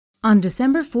On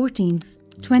December 14th,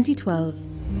 2012,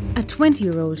 a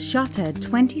 20-year-old shot dead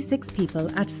 26 people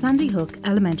at Sandy Hook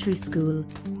Elementary School.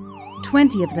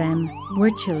 20 of them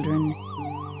were children.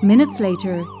 Minutes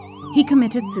later, he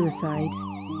committed suicide.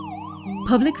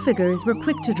 Public figures were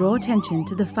quick to draw attention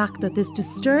to the fact that this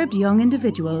disturbed young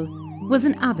individual was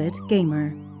an avid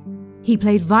gamer. He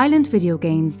played violent video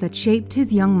games that shaped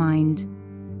his young mind.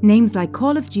 Names like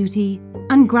Call of Duty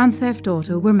and Grand Theft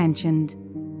Auto were mentioned.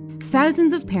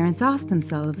 Thousands of parents asked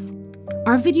themselves,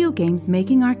 are video games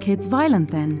making our kids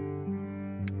violent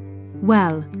then?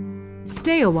 Well,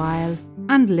 stay a while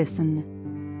and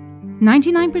listen.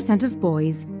 99% of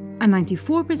boys and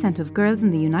 94% of girls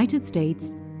in the United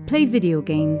States play video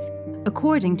games,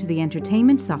 according to the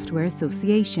Entertainment Software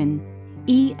Association,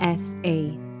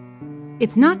 ESA.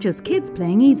 It's not just kids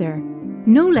playing either.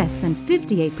 No less than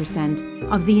 58%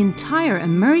 of the entire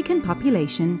American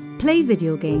population play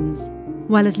video games,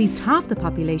 while at least half the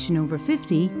population over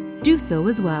 50 do so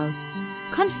as well.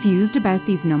 Confused about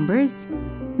these numbers?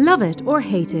 Love it or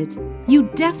hate it, you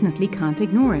definitely can't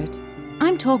ignore it.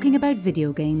 I'm talking about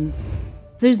video games.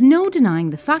 There's no denying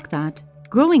the fact that,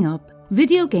 growing up,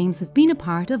 video games have been a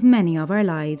part of many of our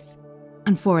lives.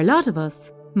 And for a lot of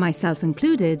us, myself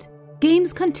included,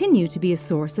 games continue to be a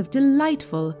source of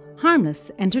delightful,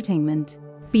 harmless entertainment.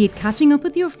 Be it catching up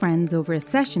with your friends over a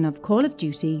session of Call of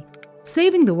Duty,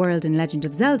 saving the world in Legend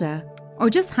of Zelda, or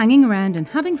just hanging around and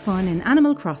having fun in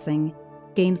Animal Crossing,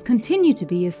 games continue to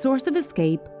be a source of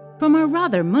escape from our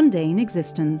rather mundane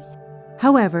existence.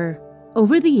 However,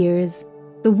 over the years,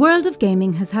 the world of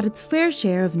gaming has had its fair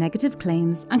share of negative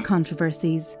claims and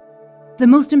controversies, the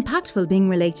most impactful being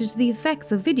related to the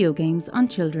effects of video games on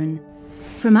children.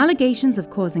 From allegations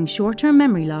of causing short-term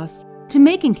memory loss to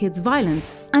making kids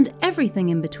violent and everything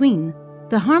in between,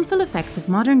 the harmful effects of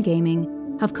modern gaming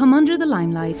have come under the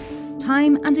limelight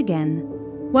time and again.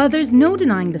 While there's no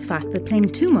denying the fact that playing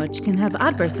too much can have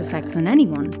adverse effects on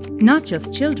anyone, not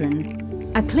just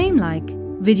children, a claim like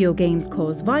video games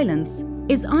cause violence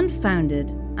is unfounded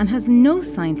and has no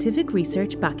scientific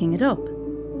research backing it up.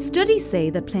 Studies say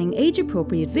that playing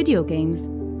age-appropriate video games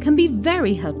can be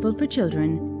very helpful for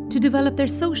children to develop their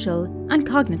social and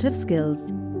cognitive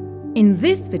skills. In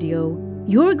this video,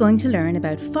 you're going to learn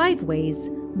about 5 ways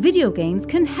video games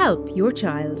can help your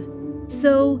child.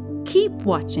 So keep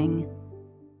watching.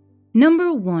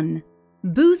 Number 1.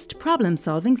 Boost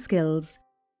problem-solving skills.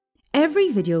 Every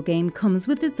video game comes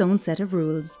with its own set of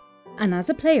rules, and as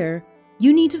a player,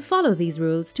 you need to follow these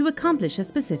rules to accomplish a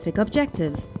specific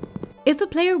objective. If a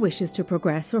player wishes to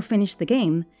progress or finish the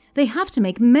game, they have to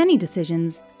make many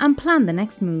decisions and plan the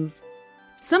next move.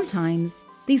 Sometimes,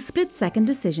 these split-second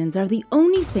decisions are the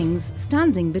only things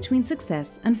standing between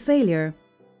success and failure.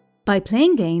 By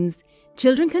playing games,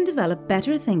 children can develop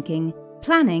better thinking,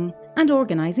 planning, and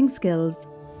organizing skills.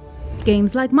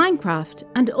 Games like Minecraft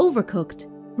and Overcooked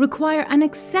require an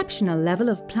exceptional level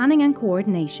of planning and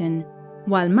coordination,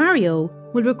 while Mario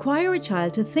will require a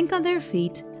child to think on their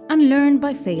feet and learn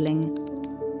by failing.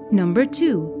 Number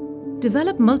 2.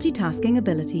 Develop multitasking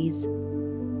abilities.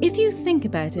 If you think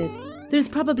about it, there's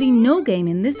probably no game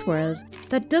in this world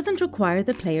that doesn't require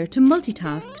the player to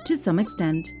multitask to some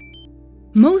extent.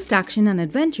 Most action and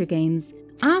adventure games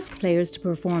ask players to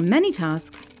perform many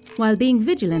tasks while being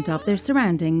vigilant of their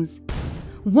surroundings.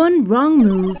 One wrong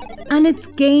move and it's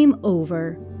game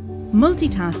over.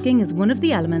 Multitasking is one of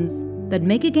the elements that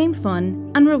make a game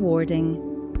fun and rewarding.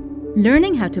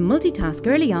 Learning how to multitask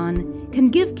early on can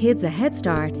give kids a head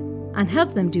start and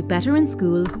help them do better in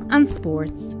school and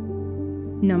sports.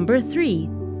 Number 3.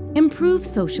 Improve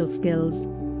social skills.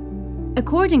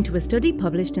 According to a study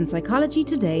published in Psychology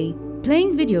Today,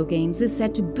 playing video games is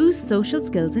said to boost social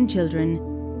skills in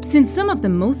children. Since some of the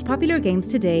most popular games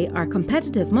today are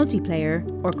competitive multiplayer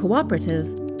or cooperative,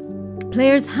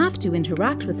 players have to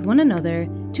interact with one another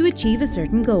to achieve a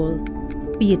certain goal,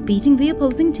 be it beating the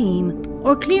opposing team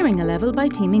or clearing a level by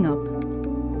teaming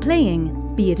up.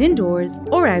 Playing, be it indoors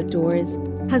or outdoors,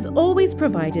 has always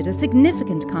provided a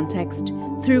significant context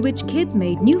through which kids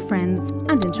made new friends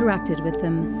and interacted with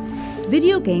them.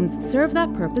 Video games serve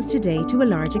that purpose today to a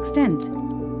large extent.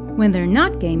 When they're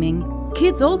not gaming,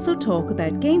 kids also talk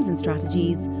about games and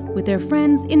strategies with their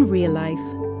friends in real life.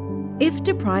 If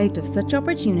deprived of such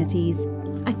opportunities,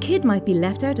 a kid might be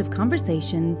left out of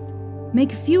conversations,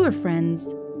 make fewer friends,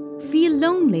 feel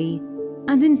lonely,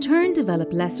 and in turn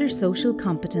develop lesser social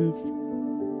competence.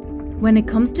 When it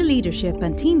comes to leadership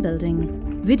and team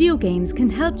building, video games can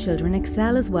help children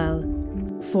excel as well.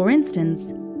 For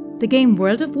instance, the game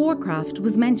World of Warcraft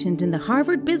was mentioned in the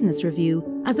Harvard Business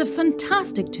Review as a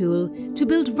fantastic tool to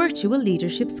build virtual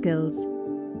leadership skills.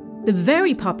 The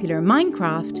very popular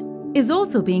Minecraft is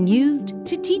also being used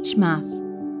to teach math.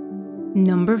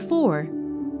 Number 4.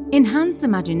 Enhance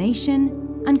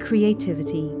imagination and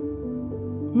creativity.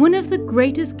 One of the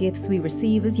greatest gifts we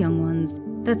receive as young ones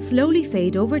that slowly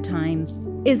fade over time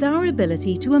is our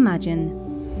ability to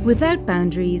imagine, without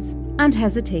boundaries and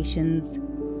hesitations.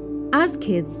 As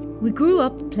kids, we grew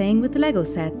up playing with Lego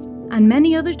sets and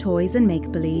many other toys and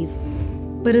make-believe.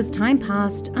 But as time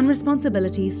passed and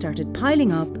responsibilities started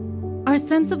piling up, our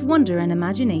sense of wonder and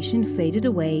imagination faded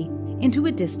away into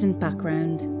a distant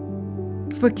background.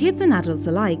 For kids and adults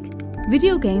alike,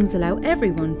 video games allow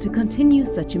everyone to continue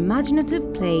such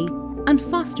imaginative play and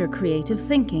foster creative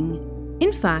thinking.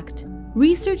 In fact,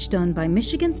 research done by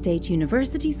Michigan State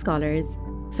University scholars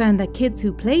found that kids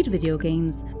who played video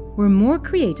games were more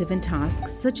creative in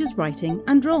tasks such as writing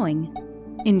and drawing.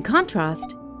 In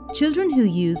contrast, children who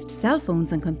used cell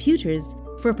phones and computers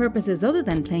for purposes other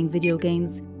than playing video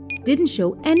games didn't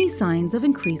show any signs of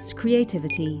increased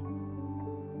creativity.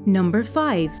 Number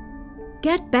 5.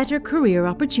 Get better career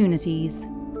opportunities.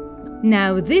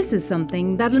 Now this is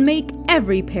something that'll make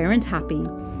every parent happy.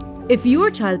 If your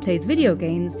child plays video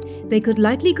games, they could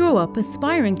likely grow up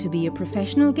aspiring to be a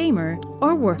professional gamer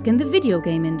or work in the video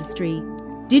game industry.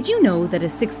 Did you know that a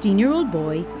 16-year-old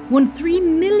boy won $3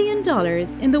 million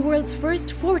in the world's first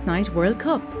Fortnite World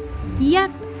Cup?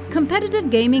 Yep, competitive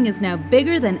gaming is now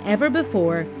bigger than ever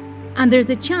before, and there's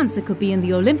a chance it could be in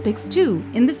the Olympics too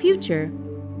in the future.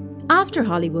 After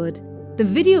Hollywood, the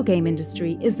video game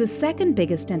industry is the second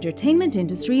biggest entertainment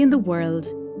industry in the world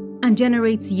and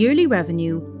generates yearly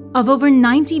revenue of over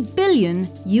 $90 billion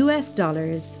US.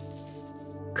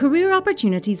 Career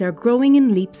opportunities are growing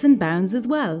in leaps and bounds as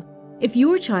well. If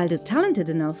your child is talented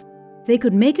enough, they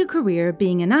could make a career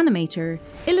being an animator,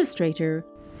 illustrator,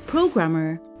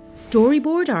 programmer,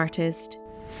 storyboard artist,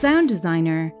 sound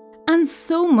designer, and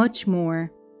so much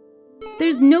more.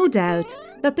 There's no doubt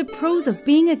that the pros of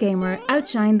being a gamer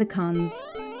outshine the cons,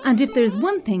 and if there's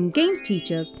one thing games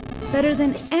teach us better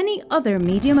than any other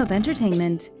medium of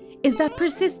entertainment, is that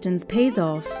persistence pays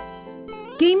off.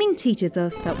 Gaming teaches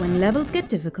us that when levels get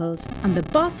difficult and the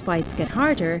boss fights get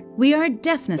harder, we are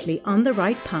definitely on the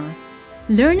right path.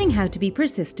 Learning how to be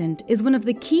persistent is one of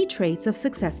the key traits of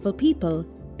successful people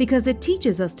because it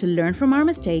teaches us to learn from our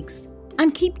mistakes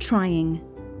and keep trying.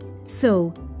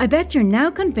 So, I bet you're now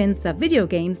convinced that video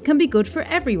games can be good for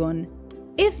everyone.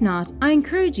 If not, I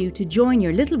encourage you to join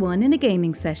your little one in a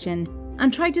gaming session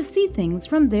and try to see things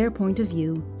from their point of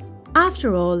view.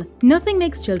 After all, nothing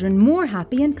makes children more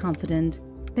happy and confident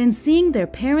than seeing their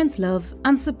parents' love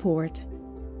and support.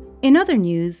 In other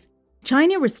news,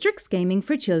 China restricts gaming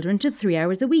for children to 3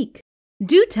 hours a week.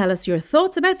 Do tell us your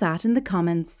thoughts about that in the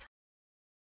comments.